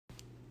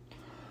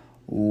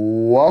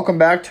Welcome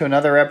back to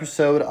another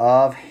episode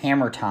of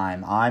Hammer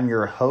Time. I'm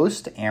your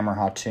host, Amr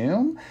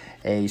Hatoum,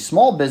 a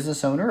small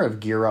business owner of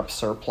Gear Up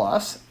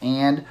Surplus.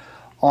 And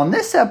on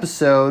this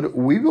episode,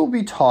 we will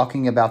be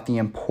talking about the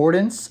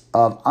importance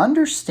of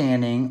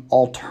understanding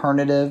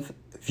alternative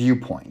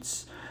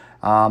viewpoints.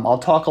 I'll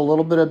talk a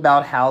little bit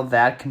about how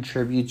that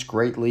contributes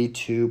greatly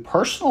to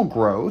personal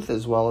growth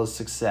as well as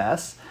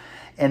success.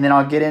 And then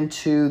I'll get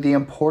into the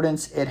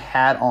importance it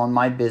had on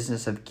my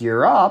business of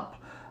Gear Up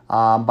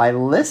by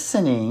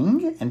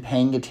listening and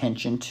paying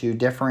attention to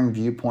differing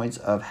viewpoints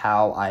of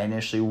how I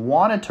initially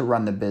wanted to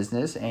run the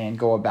business and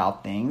go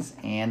about things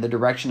and the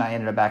direction I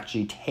ended up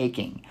actually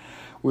taking.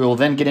 We will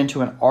then get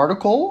into an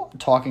article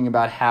talking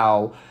about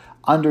how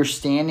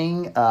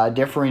understanding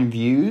differing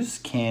views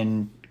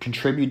can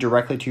contribute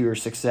directly to your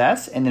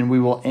success. And then we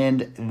will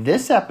end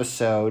this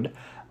episode,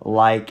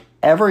 like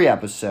every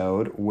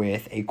episode,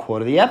 with a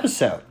quote of the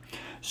episode.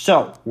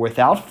 So,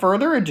 without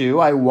further ado,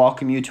 I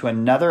welcome you to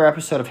another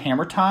episode of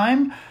Hammer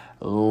Time.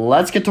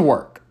 Let's get to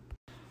work.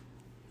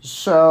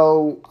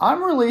 So,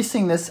 I'm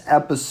releasing this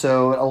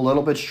episode a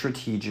little bit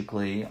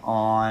strategically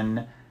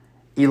on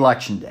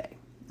Election Day.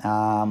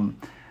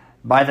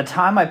 By the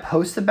time I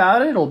post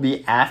about it, it'll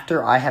be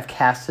after I have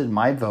casted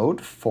my vote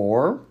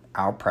for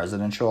our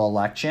presidential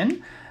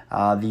election.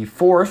 The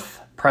fourth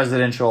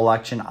presidential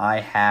election I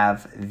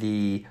have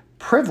the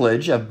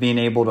privilege of being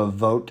able to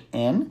vote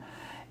in.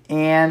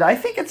 And I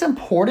think it's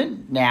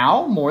important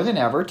now more than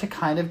ever to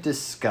kind of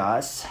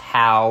discuss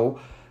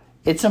how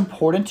it's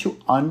important to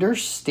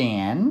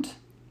understand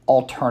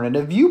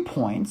alternative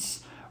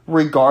viewpoints,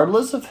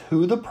 regardless of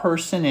who the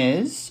person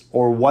is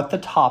or what the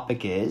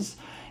topic is,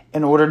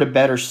 in order to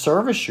better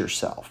service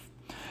yourself.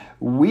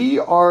 We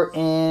are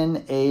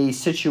in a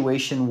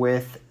situation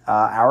with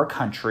our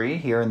country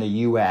here in the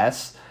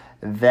U.S.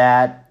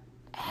 that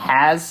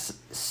has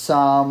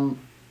a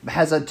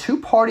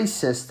two-party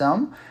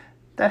system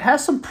that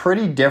has some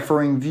pretty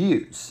differing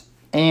views.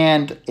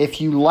 And if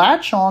you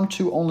latch on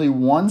to only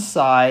one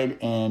side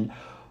and,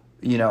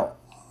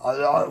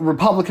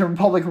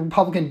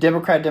 Republican,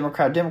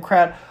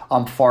 Democrat,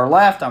 I'm far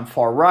left, I'm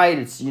far right,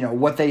 it's,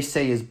 what they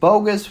say is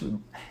bogus.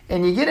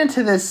 And you get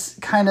into this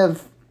kind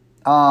of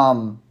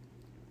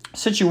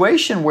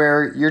situation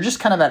where you're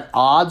just kind of at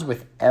odds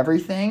with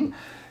everything.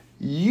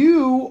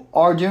 You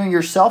are doing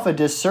yourself a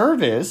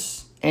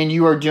disservice, and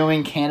you are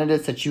doing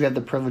candidates that you have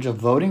the privilege of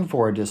voting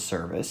for a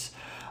disservice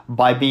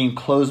by being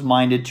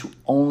closed-minded to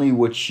only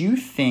what you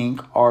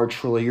think are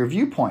truly your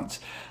viewpoints.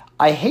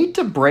 I hate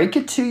to break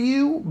it to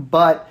you,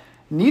 but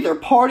neither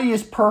party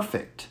is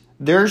perfect.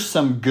 There's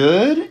some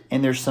good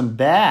and there's some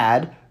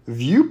bad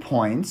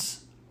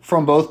viewpoints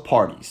from both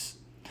parties.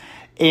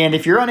 And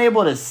if you're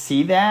unable to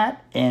see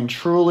that and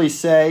truly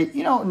say,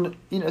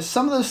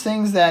 some of those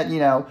things that,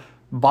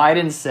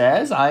 Biden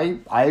says, I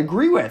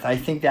agree with. I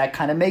think that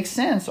kind of makes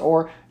sense.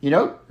 Or,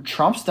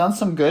 Trump's done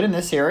some good in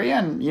this area,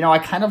 and, I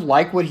kind of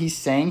like what he's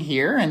saying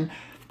here, and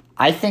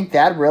I think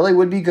that really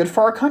would be good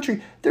for our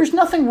country. There's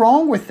nothing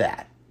wrong with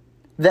that.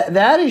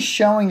 That is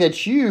showing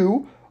that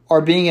you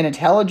are being an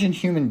intelligent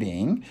human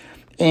being,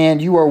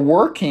 and you are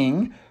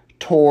working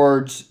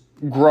towards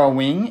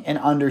growing and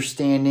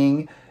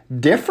understanding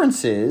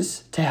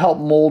differences to help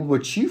mold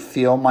what you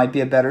feel might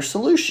be a better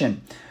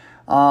solution.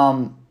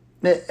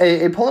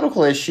 A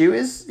political issue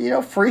is,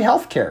 free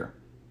healthcare.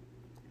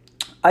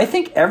 I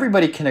think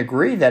everybody can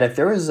agree that if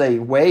there is a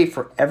way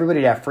for everybody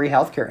to have free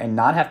healthcare and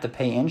not have to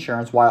pay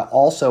insurance while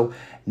also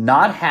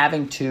not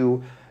having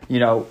to,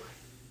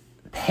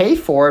 pay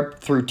for it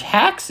through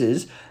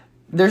taxes,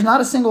 there's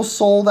not a single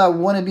soul that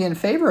wouldn't be in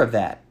favor of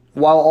that,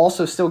 while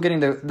also still getting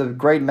the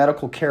great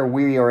medical care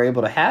we are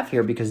able to have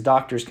here, because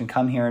doctors can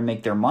come here and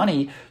make their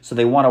money, so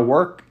they want to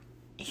work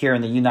here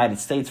in the United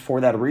States for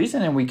that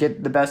reason, and we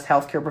get the best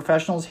healthcare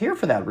professionals here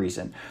for that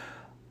reason.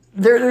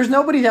 There's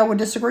nobody that would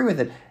disagree with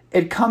it.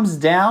 It comes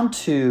down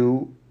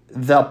to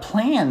the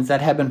plans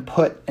that have been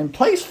put in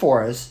place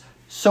for us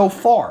so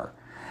far.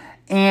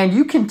 And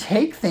you can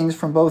take things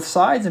from both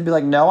sides and be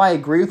like, no, I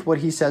agree with what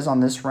he says on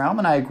this realm,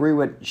 and I agree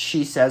what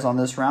she says on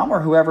this realm,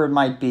 or whoever it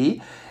might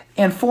be,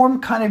 and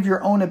form kind of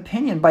your own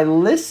opinion by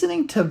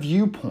listening to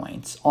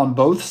viewpoints on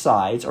both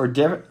sides or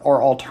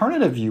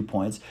alternative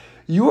viewpoints.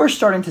 You are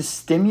starting to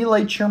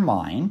stimulate your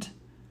mind,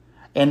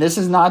 and this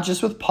is not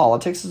just with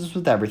politics, this is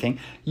with everything.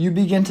 You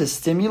begin to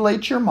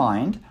stimulate your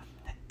mind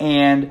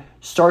and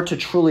start to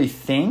truly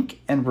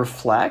think and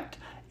reflect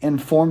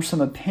and form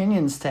some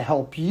opinions to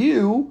help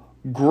you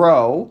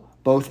grow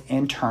both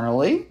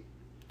internally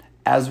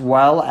as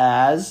well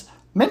as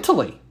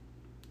mentally.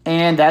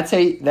 And that's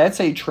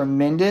a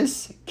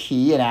tremendous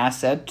key and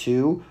asset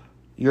to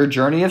your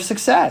journey of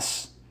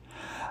success.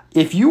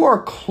 If you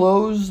are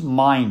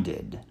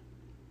closed-minded,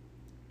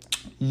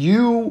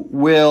 you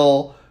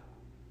will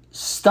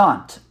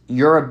stunt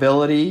your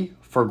ability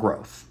for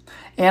growth.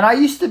 And I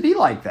used to be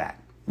like that.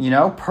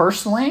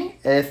 Personally,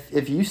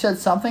 if you said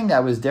something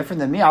that was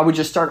different than me, I would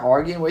just start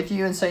arguing with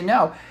you and say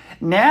no.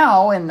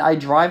 Now, and I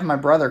drive my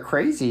brother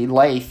crazy,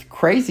 Laith,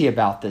 crazy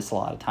about this a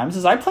lot of times,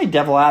 is I play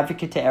devil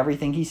advocate to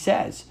everything he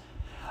says.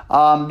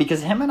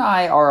 because him and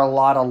I are a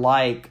lot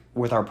alike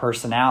with our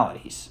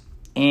personalities.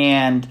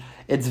 And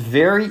it's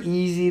very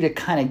easy to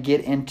kind of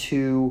get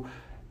into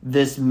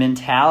this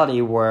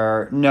mentality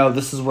where, no,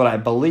 this is what I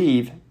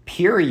believe,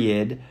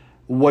 period.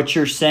 What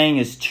you're saying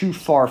is too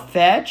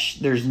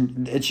far-fetched.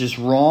 It's just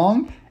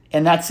wrong,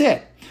 and that's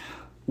it.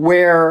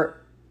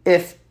 Where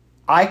if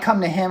I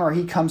come to him or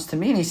he comes to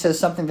me and he says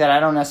something that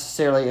I don't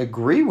necessarily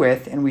agree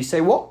with, and we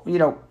say, well,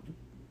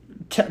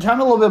 tell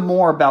me a little bit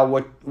more about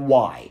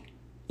why.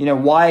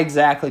 Why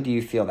exactly do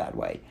you feel that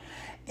way?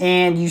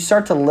 And you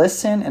start to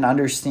listen and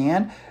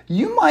understand.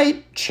 You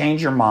might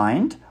change your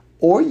mind,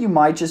 or you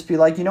might just be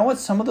like, you know what,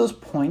 some of those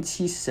points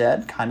he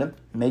said kind of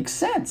make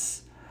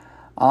sense.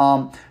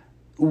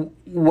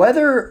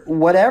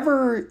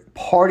 Whatever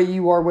party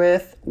you are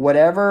with,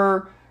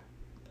 whatever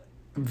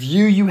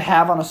view you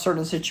have on a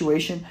certain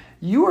situation,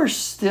 you are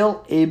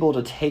still able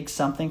to take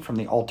something from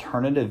the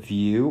alternative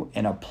view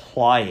and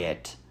apply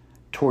it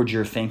towards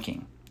your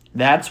thinking.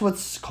 That's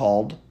what's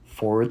called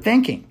forward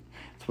thinking.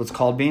 It's what's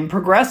called being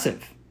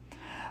progressive.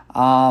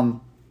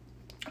 And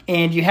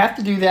you have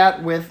to do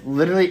that with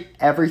literally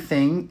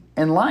everything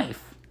in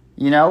life.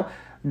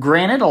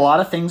 Granted, a lot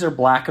of things are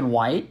black and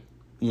white.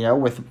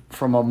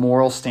 From a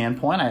moral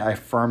standpoint, I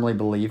firmly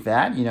believe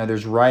that.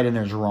 There's right and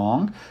there's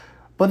wrong.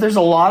 But there's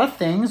a lot of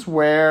things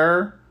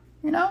where,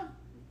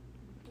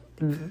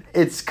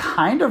 it's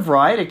kind of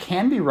right, it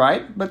can be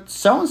right, but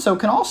so-and-so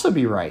can also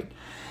be right.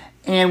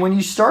 And when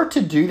you start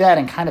to do that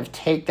and kind of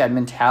take that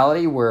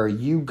mentality where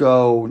you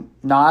go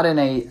not in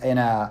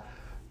a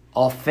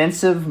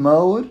offensive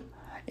mode,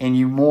 and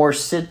you more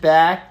sit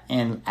back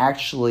and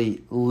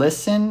actually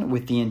listen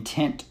with the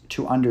intent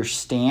to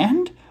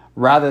understand,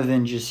 rather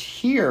than just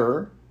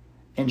hear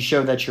and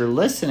show that you're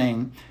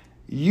listening,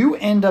 you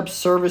end up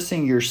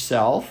servicing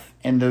yourself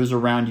and those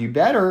around you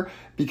better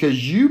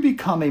because you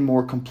become a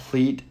more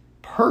complete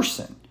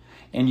person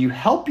and you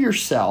help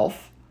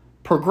yourself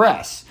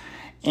progress.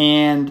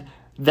 And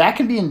that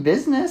can be in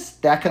business,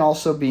 that can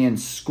also be in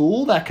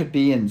school, that could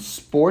be in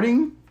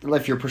sporting,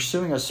 if you're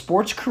pursuing a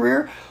sports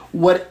career,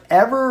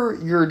 whatever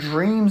your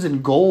dreams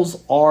and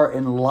goals are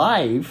in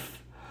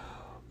life.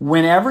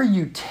 Whenever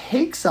you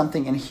take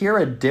something and hear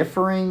a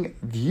differing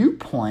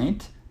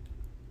viewpoint,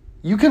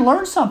 you can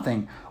learn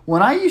something.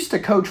 When I used to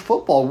coach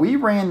football, we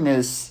ran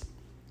this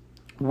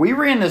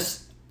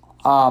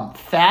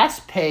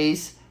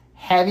fast-paced,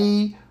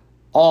 heavy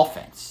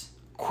offense,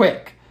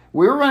 quick.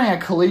 We were running a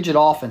collegiate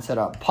offense at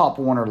a Pop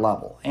Warner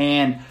level.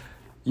 And,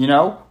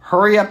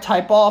 hurry-up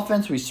type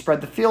offense. We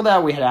spread the field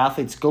out. We had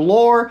athletes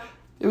galore.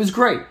 It was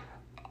great.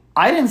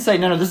 I didn't say,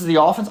 no, this is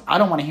the offense. I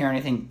don't want to hear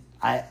anything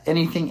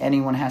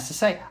anyone has to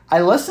say.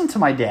 I listened to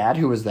my dad,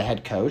 who was the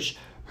head coach,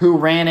 who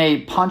ran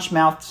a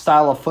punch-mouth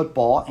style of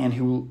football and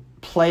who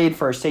played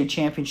for a state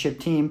championship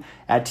team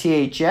at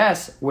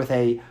THS with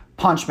a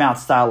punch-mouth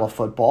style of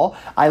football.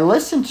 I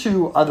listened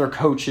to other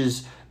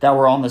coaches that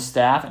were on the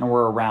staff and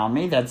were around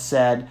me that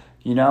said,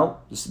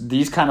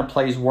 these kind of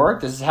plays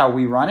work. This is how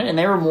we run it. And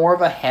they were more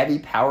of a heavy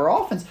power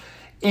offense.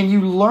 And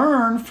you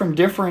learn from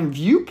different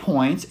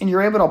viewpoints and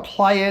you're able to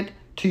apply it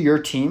to your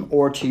team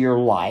or to your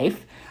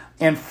life.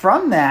 And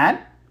from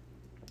that,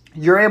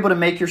 you're able to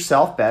make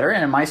yourself better,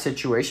 and in my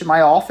situation, my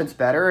offense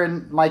better,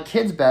 and my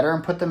kids better,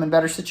 and put them in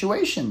better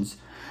situations.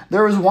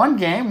 There was one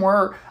game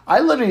where I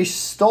literally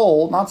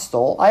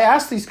I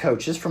asked these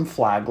coaches from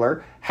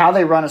Flagler how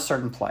they run a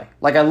certain play.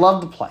 Like, I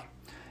love the play.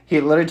 He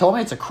literally told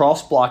me it's a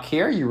cross block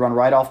here, you run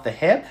right off the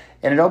hip,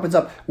 and it opens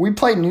up. We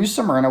played New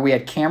Smyrna, we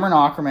had Cameron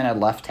Ackerman at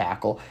left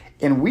tackle,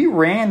 and we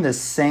ran the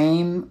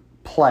same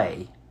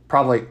play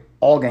probably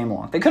all game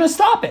long. They couldn't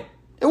stop it.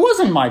 It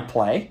wasn't my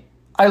play.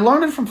 I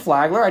learned it from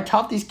Flagler. I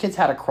taught these kids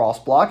how to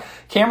cross block.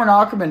 Cameron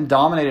Ackerman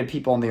dominated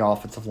people on the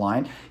offensive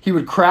line. He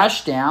would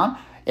crash down,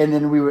 and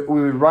then we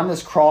would run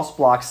this cross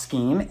block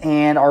scheme,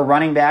 and our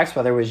running backs,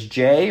 whether it was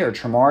Jay or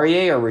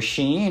Tremarie or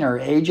Rasheen or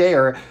AJ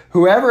or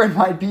whoever it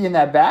might be in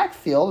that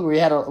backfield, we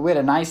had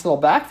a nice little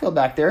backfield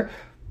back there,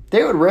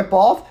 they would rip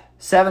off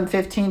 7,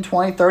 15,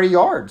 20, 30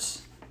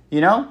 yards.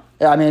 It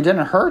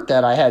didn't hurt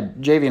that I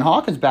had Javian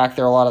Hawkins back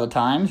there a lot of the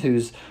times,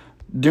 who's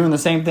doing the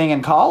same thing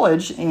in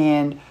college,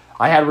 and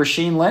I had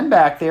Rasheen Lynn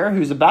back there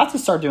who's about to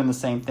start doing the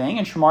same thing,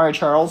 and Tremarie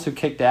Charles who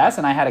kicked ass,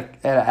 and I had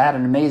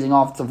an amazing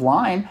offensive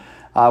line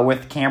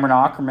with Cameron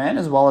Ackerman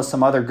as well as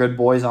some other good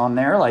boys on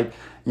there like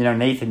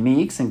Nathan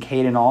Meeks and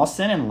Caden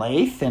Austin and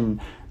Lath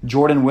and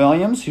Jordan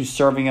Williams, who's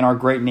serving in our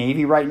great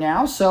Navy right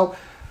now. So,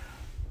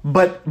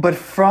 but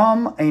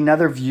from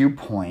another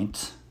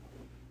viewpoint,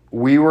 I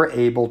was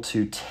able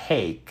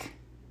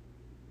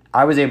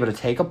to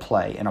take a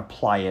play and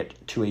apply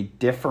it to a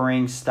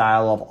differing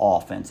style of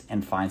offense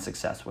and find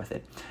success with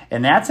it.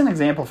 And that's an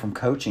example from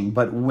coaching.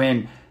 But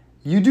when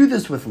you do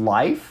this with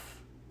life,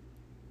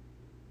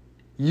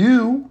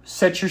 you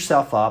set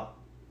yourself up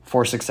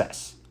for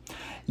success.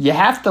 You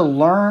have to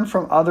learn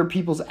from other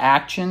people's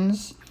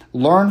actions,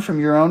 learn from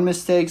your own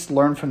mistakes,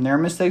 learn from their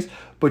mistakes,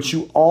 but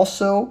you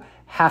also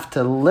have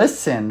to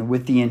listen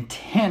with the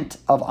intent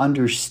of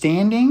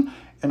understanding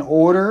in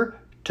order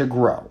to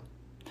grow.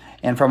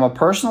 And from a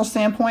personal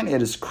standpoint,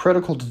 it is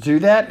critical to do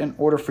that in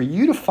order for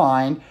you to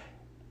find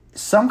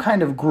some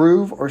kind of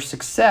groove or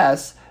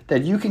success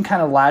that you can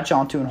kind of latch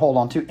onto and hold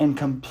onto and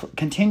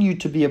continue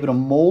to be able to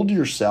mold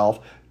yourself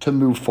to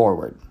move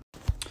forward.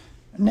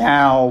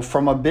 Now,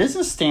 from a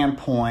business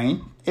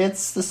standpoint,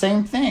 it's the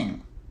same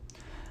thing.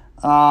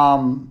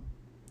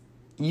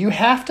 You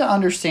have to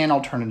understand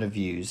alternative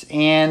views.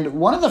 And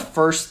one of the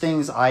first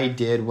things I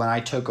did when I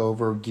took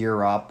over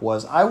Gear Up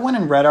was I went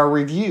and read our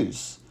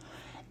reviews.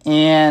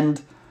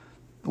 And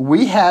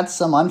we had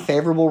some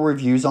unfavorable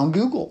reviews on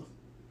Google.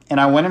 And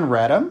I went and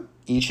read them,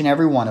 each and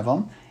every one of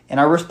them. And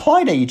I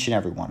replied to each and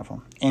every one of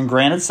them. And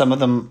granted, some of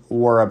them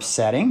were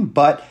upsetting,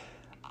 but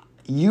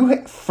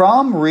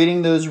from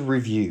reading those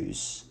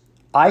reviews,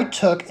 I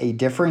took a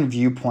different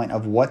viewpoint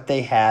of what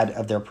they had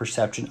of their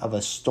perception of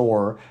a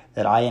store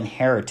that I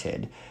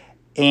inherited.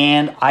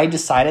 And I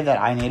decided that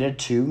I needed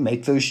to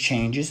make those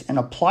changes and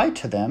apply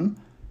to them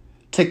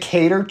to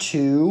cater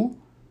to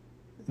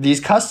these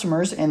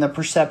customers and the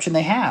perception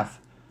they have.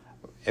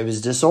 It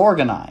was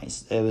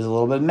disorganized. It was a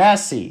little bit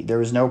messy. There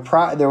was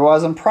there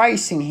wasn't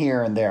pricing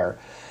here and there.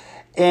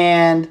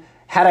 And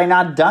had I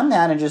not done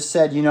that and just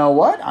said, you know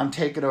what, I'm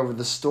taking over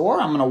the store,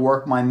 I'm going to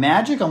work my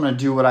magic, I'm going to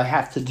do what I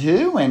have to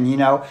do, and,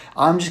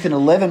 I'm just going to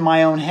live in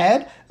my own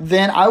head,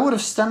 then I would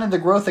have stunted the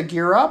growth of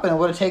Gear Up, and it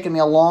would have taken me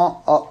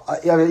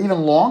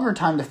even longer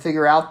time to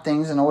figure out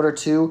things in order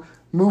to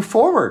move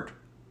forward.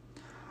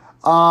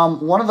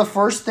 One of the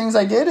first things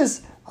I did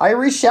is I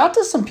reached out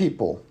to some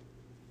people.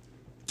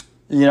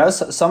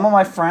 Some of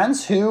my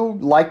friends who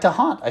like to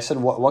hunt. I said,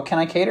 what can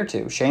I cater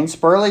to? Shane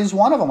Spurley is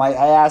one of them. I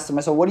asked him,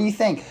 I said, what do you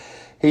think?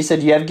 He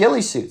said, you have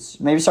ghillie suits.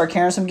 Maybe start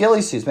carrying some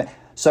ghillie suits.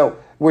 So,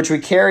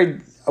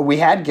 we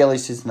had ghillie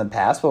suits in the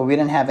past, but we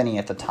didn't have any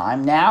at the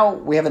time. Now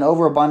we have an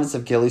overabundance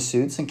of ghillie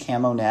suits and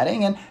camo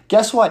netting. And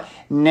guess what?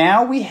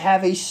 Now we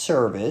have a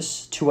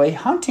service to a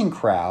hunting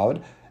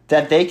crowd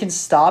that they can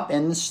stop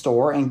in the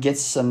store and get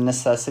some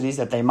necessities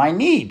that they might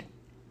need.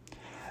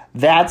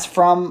 That's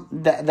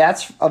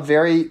a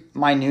very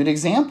minute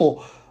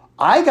example.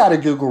 I got a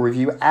Google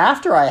review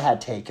after I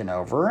had taken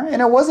over,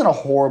 and it wasn't a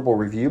horrible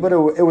review, but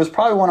it was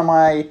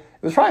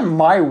probably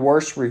my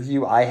worst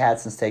review I had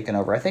since taking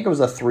over. I think it was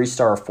a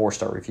 3-star or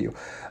 4-star review.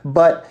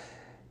 But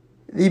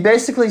he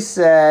basically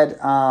said,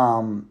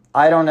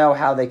 I don't know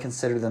how they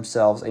consider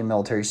themselves a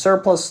military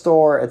surplus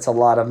store. It's a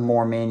lot of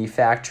more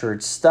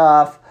manufactured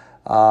stuff,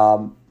 blah,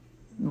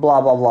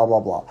 blah, blah, blah,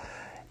 blah.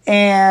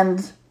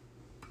 And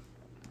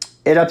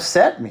it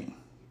upset me.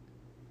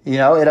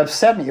 It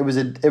upset me. It was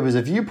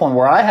a viewpoint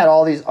where I had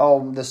all these,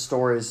 the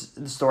store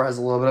has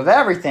a little bit of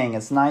everything.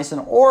 It's nice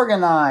and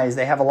organized.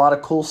 They have a lot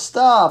of cool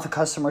stuff. The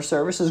customer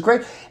service is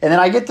great. And then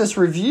I get this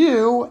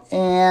review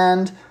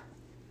and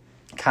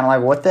kind of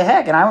like, what the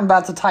heck? And I'm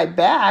about to type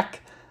back.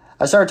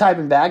 I started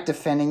typing back,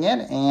 defending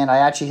it, and I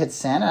actually hit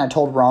send, and I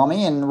told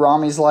Rami, and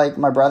Rami's like,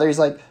 my brother, he's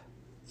like,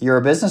 you're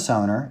a business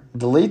owner.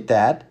 Delete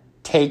that.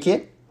 Take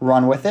it.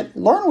 Run with it.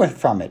 Learn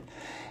from it.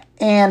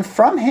 And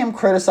from him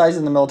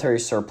criticizing the military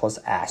surplus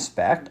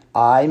aspect,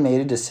 I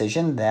made a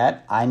decision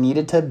that I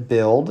needed to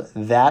build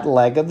that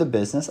leg of the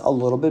business a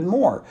little bit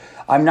more.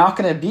 I'm not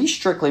going to be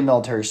strictly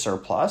military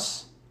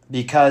surplus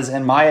because,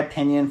 in my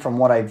opinion, from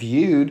what I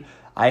viewed,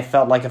 I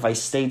felt like if I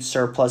stayed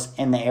surplus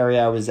in the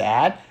area I was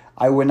at,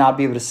 I would not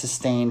be able to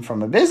sustain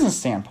from a business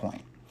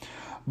standpoint.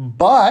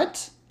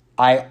 But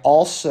I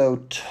also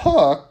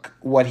took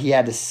what he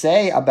had to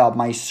say about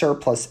my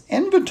surplus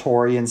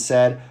inventory and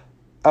said,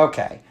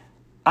 okay,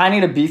 I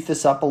need to beef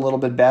this up a little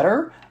bit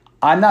better.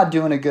 I'm not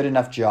doing a good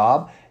enough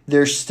job.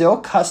 There's still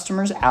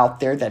customers out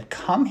there that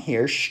come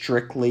here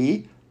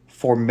strictly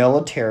for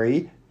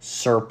military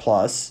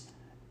surplus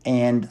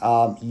and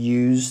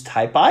used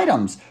type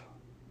items.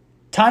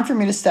 Time for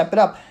me to step it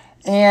up.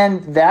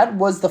 And that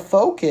was the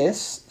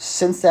focus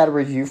since that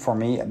review for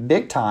me,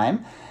 big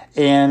time,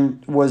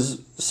 and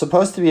was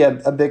supposed to be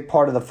a big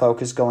part of the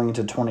focus going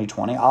into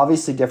 2020.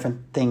 Obviously,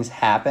 different things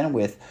happen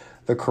with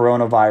the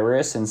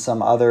coronavirus and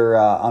some other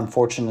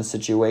unfortunate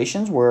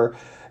situations where,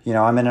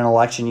 I'm in an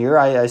election year.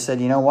 I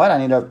said, you know what? I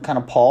need to kind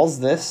of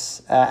pause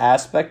this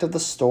aspect of the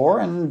store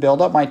and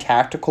build up my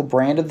tactical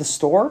brand of the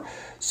store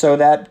so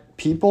that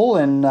people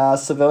and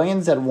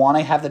civilians that want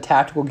to have the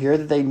tactical gear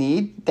that they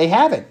need, they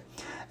have it.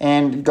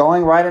 And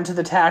going right into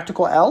the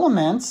tactical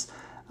elements,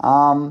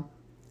 a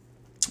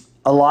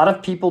lot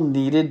of people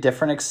needed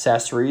different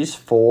accessories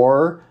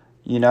for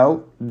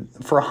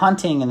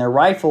hunting and their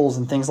rifles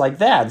and things like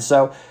that.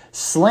 So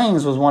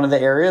slings was one of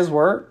the areas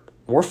where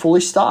we're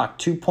fully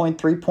stocked.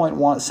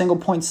 2.3.1 single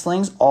point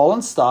slings all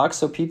in stock.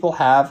 So people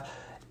have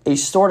a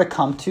store to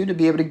come to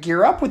be able to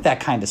gear up with that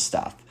kind of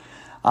stuff.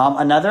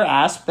 Another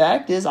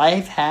aspect is we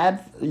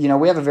have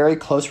a very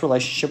close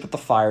relationship with the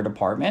fire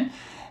department.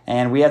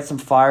 And we had some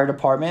fire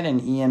department and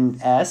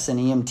EMS and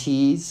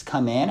EMTs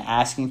come in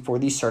asking for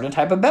these certain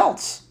type of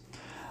belts.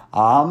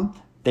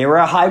 They were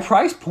a high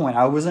price point.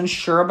 I wasn't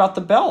sure about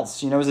the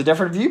belts. It was a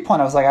different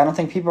viewpoint. I was like, I don't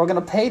think people are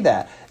going to pay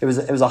that. It was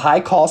a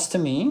high cost to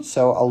me,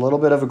 so a little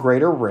bit of a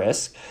greater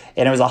risk.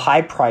 And it was a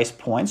high price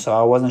point, so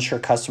I wasn't sure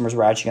customers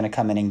were actually going to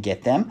come in and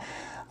get them.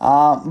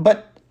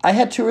 But I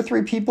had 2 or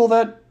 3 people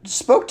that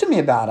spoke to me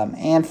about them.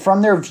 And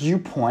from their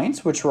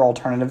viewpoints, which were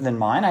alternative than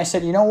mine, I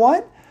said, you know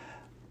what?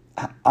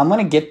 I'm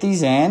going to get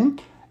these in.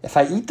 If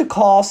I eat the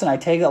cost and I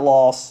take a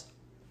loss,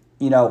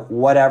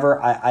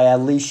 whatever, I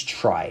at least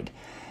tried.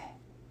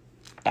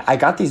 I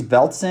got these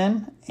belts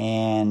in,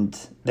 and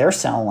they're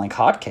selling like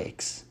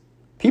hotcakes.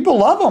 People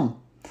love them.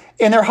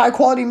 And they're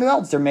high-quality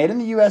belts. They're made in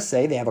the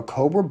USA. They have a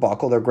Cobra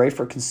buckle. They're great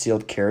for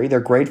concealed carry.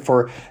 They're great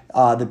for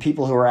the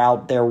people who are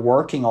out there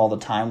working all the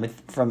time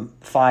from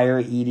fire,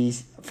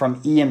 EDs,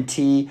 from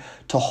EMT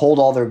to hold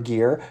all their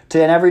gear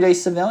to an everyday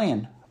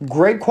civilian.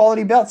 Great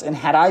quality belts. And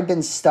had I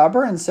been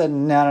stubborn and said,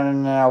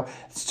 no,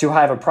 it's too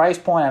high of a price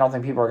point, I don't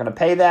think people are going to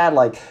pay that.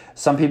 Like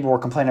some people were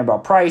complaining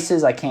about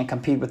prices. I can't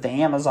compete with the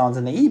Amazons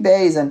and the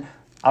eBays. And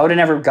I would have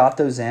never got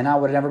those in. I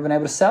would have never been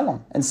able to sell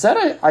them.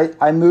 Instead,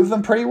 I moved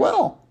them pretty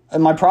well.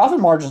 And my profit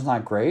margin's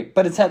not great,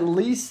 but it's at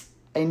least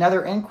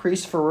another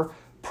increase for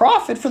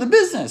profit for the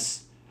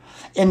business.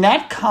 And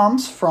that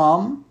comes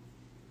from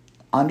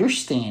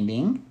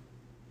understanding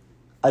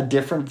a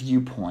different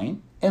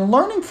viewpoint and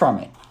learning from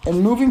it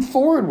and moving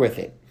forward with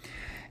it.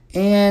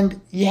 And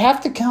you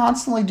have to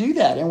constantly do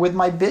that. And with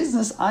my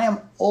business, I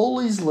am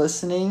always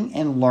listening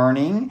and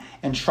learning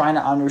and trying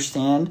to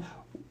understand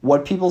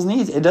what people's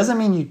needs. It doesn't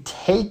mean you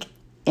take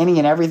any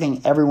and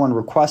everything everyone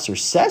requests or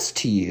says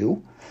to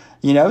you.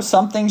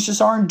 Some things just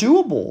aren't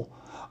doable.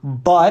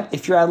 But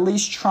if you're at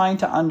least trying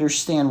to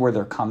understand where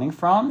they're coming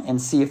from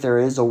and see if there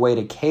is a way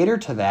to cater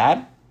to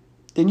that,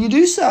 then you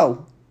do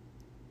so.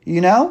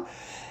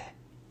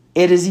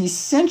 It is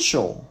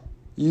essential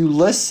you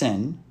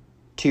listen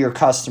to your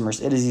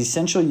customers. It is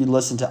essential you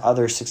listen to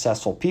other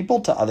successful people,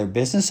 to other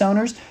business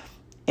owners,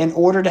 in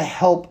order to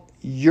help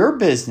your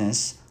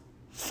business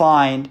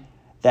find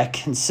that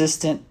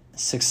consistent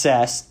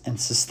success and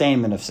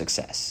sustainment of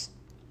success.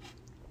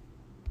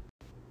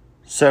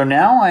 So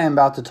now I am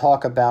about to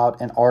talk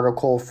about an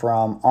article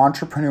from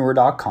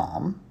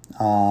entrepreneur.com,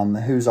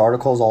 whose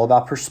article is all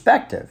about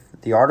perspective.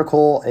 The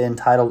article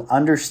entitled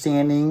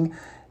Understanding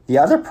the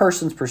Other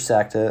Person's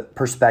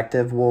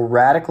Perspective Will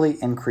Radically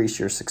Increase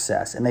Your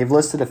Success. And they've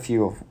listed a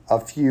few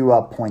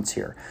points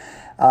here.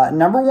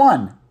 Number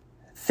 1,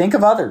 think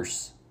of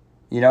others.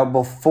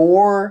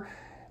 Before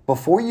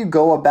you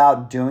go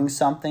about doing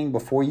something,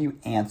 before you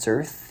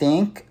answer,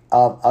 think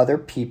of other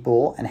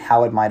people and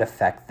how it might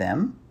affect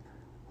them.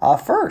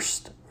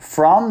 First,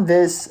 from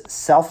this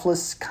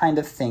selfless kind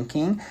of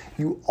thinking,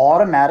 you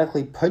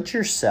automatically put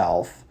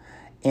yourself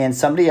in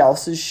somebody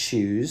else's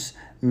shoes,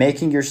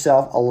 making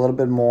yourself a little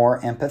bit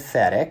more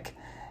empathetic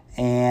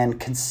and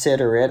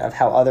considerate of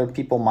how other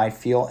people might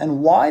feel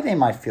and why they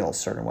might feel a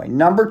certain way.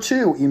 Number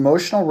 2,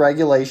 emotional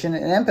regulation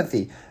and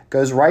empathy.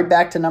 Goes right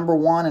back to number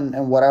 1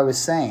 and what I was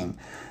saying.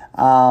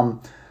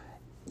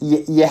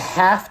 You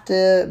have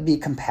to be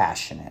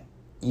compassionate.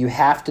 You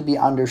have to be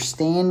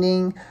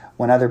understanding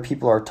when other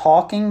people are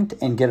talking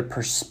and get a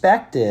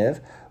perspective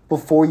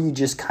before you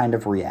just kind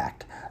of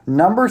react.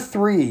 Number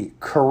 3,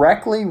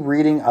 correctly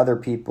reading other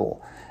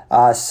people.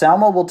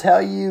 Selma will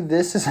tell you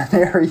this is an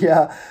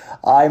area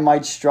I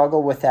might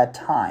struggle with at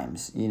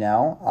times,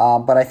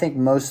 but I think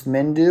most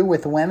men do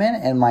with women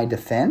in my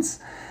defense.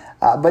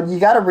 But you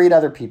got to read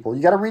other people.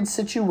 You got to read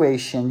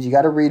situations. You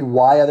got to read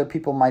why other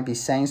people might be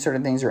saying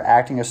certain things or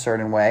acting a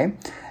certain way.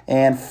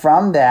 And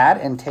from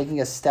that and taking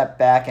a step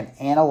back and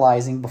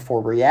analyzing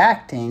before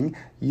reacting,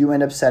 you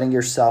end up setting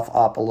yourself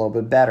up a little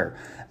bit better.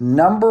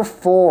 Number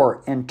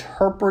 4,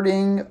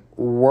 interpreting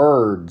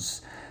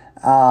words.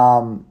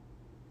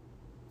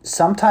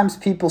 Sometimes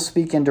people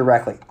speak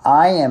indirectly.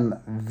 I am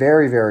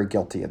very, very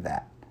guilty of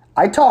that.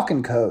 I talk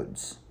in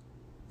codes.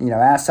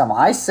 Ask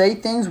someone. I say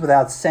things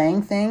without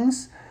saying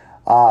things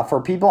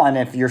for people. And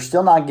if you're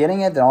still not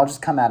getting it, then I'll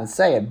just come out and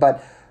say it.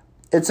 But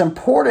it's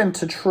important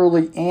to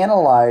truly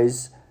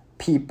analyze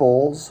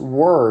people's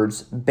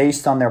words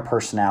based on their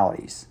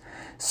personalities.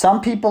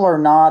 Some people are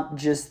not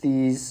just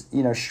these,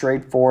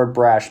 straightforward,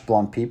 brash,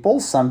 blunt people.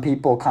 Some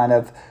people kind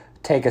of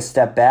take a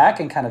step back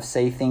and kind of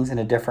say things in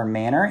a different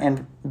manner.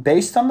 And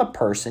based on the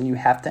person, you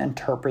have to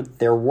interpret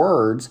their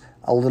words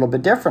a little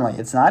bit differently.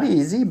 It's not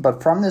easy,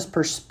 but from this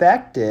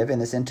perspective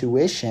and this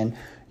intuition,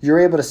 you're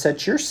able to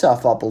set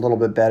yourself up a little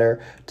bit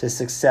better to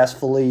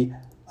successfully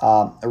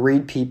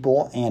read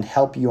people and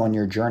help you on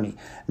your journey.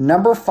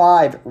 Number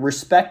 5,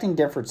 respecting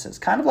differences.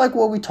 Kind of like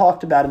what we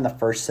talked about in the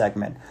first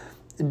segment.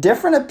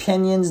 Different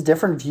opinions,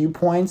 different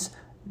viewpoints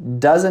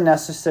doesn't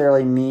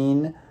necessarily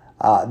mean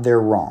they're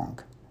wrong.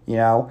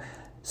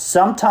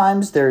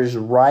 Sometimes there's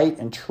right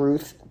and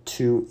truth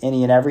to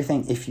any and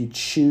everything if you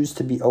choose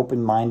to be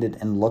open-minded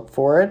and look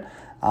for it.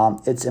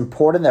 It's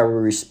important that we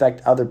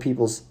respect other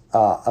people's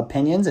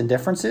opinions and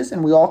differences,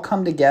 and we all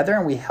come together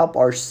and we help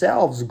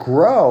ourselves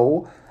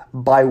grow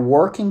by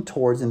working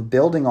towards and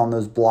building on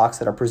those blocks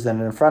that are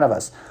presented in front of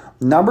us.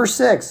 Number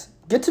 6,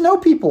 get to know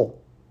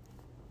people.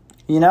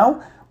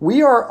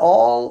 We are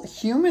all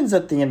humans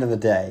at the end of the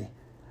day.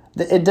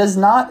 It does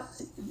not,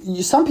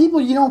 some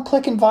people you don't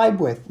click and vibe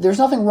with. There's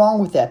nothing wrong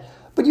with that.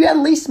 But you at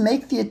least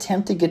make the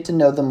attempt to get to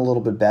know them a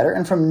little bit better.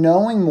 And from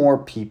knowing more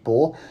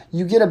people,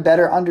 you get a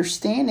better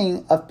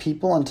understanding of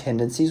people and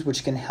tendencies,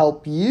 which can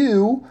help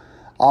you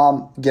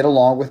get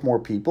along with more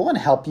people and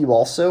help you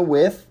also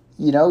with,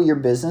 your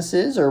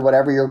businesses or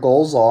whatever your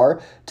goals are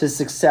to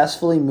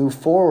successfully move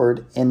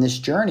forward in this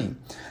journey.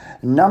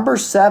 Number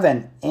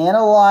 7,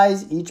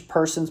 analyze each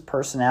person's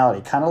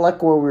personality. Kind of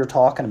like what we were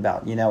talking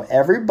about.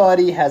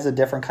 Everybody has a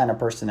different kind of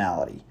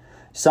personality.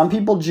 Some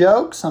people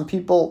joke. Some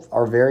people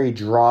are very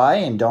dry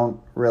and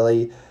don't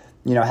really,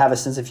 have a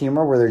sense of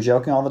humor where they're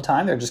joking all the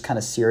time. They're just kind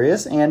of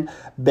serious. And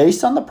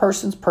based on the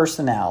person's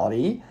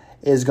personality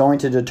is going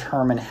to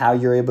determine how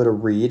you're able to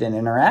read and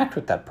interact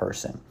with that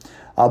person.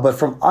 But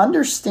from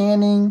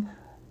understanding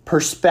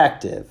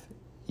perspective,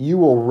 you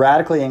will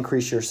radically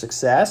increase your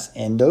success.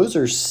 And those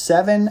are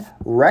 7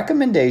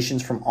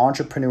 recommendations from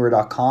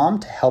entrepreneur.com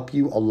to help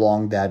you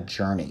along that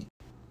journey.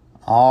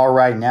 All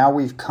right, now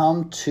we've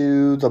come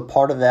to the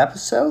part of the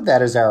episode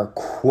that is our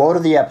quote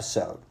of the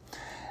episode.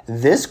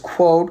 This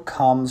quote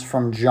comes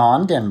from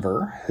John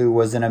Denver, who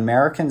was an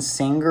American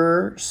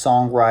singer,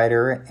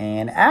 songwriter,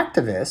 and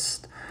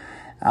activist.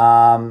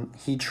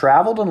 He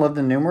traveled and lived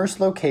in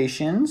numerous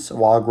locations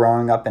while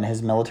growing up in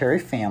his military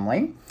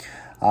family.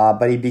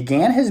 But he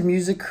began his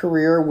music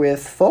career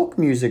with folk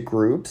music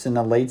groups in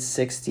the late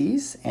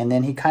 60s, and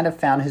then he kind of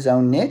found his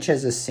own niche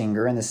as a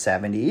singer in the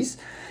 70s.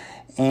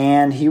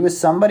 And he was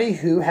somebody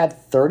who had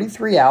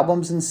 33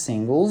 albums and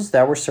singles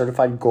that were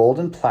certified gold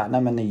and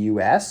platinum in the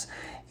U.S.,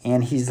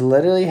 and he's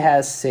literally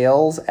has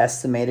sales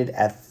estimated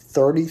at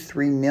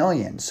 33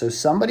 million. So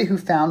somebody who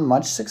found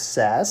much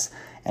success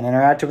and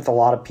interacted with a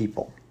lot of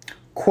people.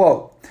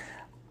 Quote,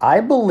 "I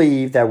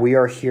believe that we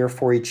are here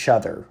for each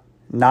other,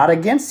 not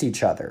against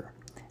each other.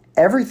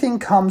 Everything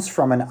comes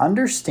from an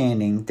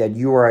understanding that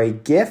you are a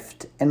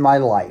gift in my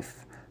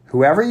life,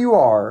 whoever you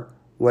are,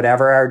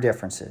 whatever our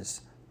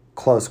differences."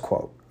 Close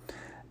quote.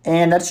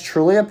 And that's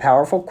truly a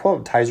powerful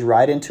quote. It ties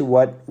right into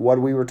what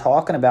we were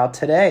talking about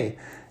today.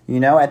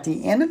 At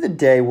the end of the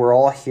day, we're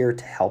all here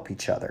to help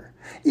each other.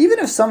 Even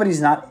if somebody's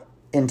not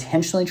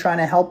intentionally trying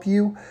to help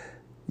you,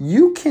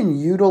 you can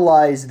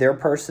utilize their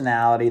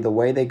personality, the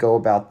way they go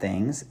about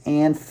things,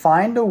 and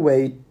find a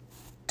way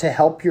to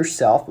help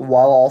yourself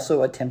while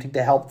also attempting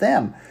to help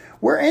them.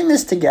 We're in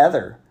this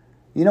together.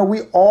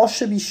 We all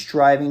should be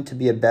striving to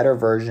be a better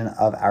version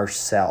of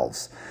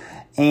ourselves.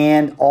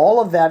 And all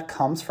of that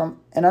comes from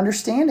an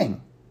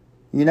understanding.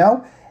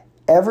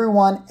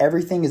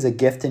 Everything is a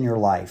gift in your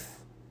life.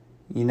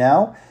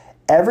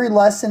 Every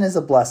lesson is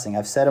a blessing.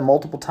 I've said it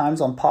multiple times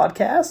on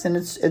podcasts, and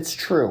it's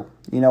true.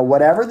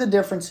 Whatever the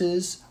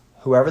differences,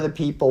 whoever the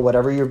people,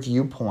 whatever your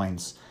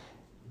viewpoints,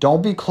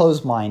 don't be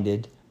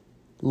closed-minded.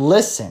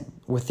 Listen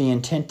with the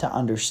intent to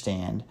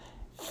understand.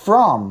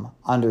 From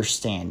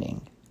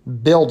understanding,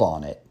 build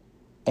on it,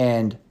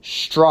 and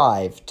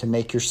strive to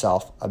make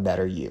yourself a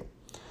better you.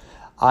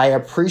 I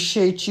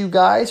appreciate you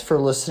guys for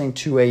listening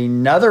to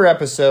another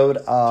episode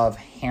of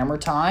Hammer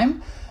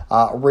Time.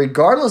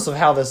 Regardless of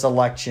how this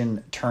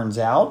election turns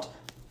out,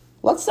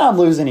 let's not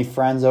lose any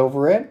friends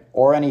over it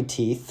or any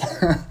teeth.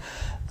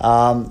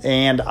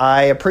 And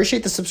I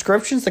appreciate the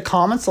subscriptions, the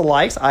comments, the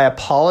likes. I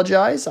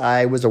apologize.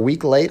 I was a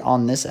week late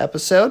on this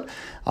episode.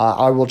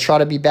 I will try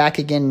to be back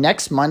again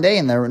next Monday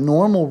in the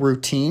normal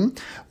routine.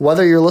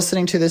 Whether you're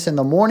listening to this in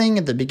the morning,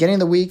 at the beginning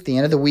of the week, the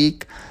end of the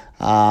week,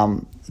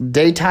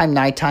 daytime,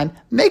 nighttime,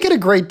 make it a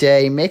great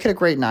day, make it a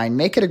great night,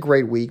 make it a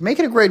great week, make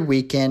it a great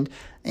weekend,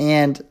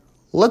 and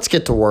let's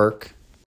get to work.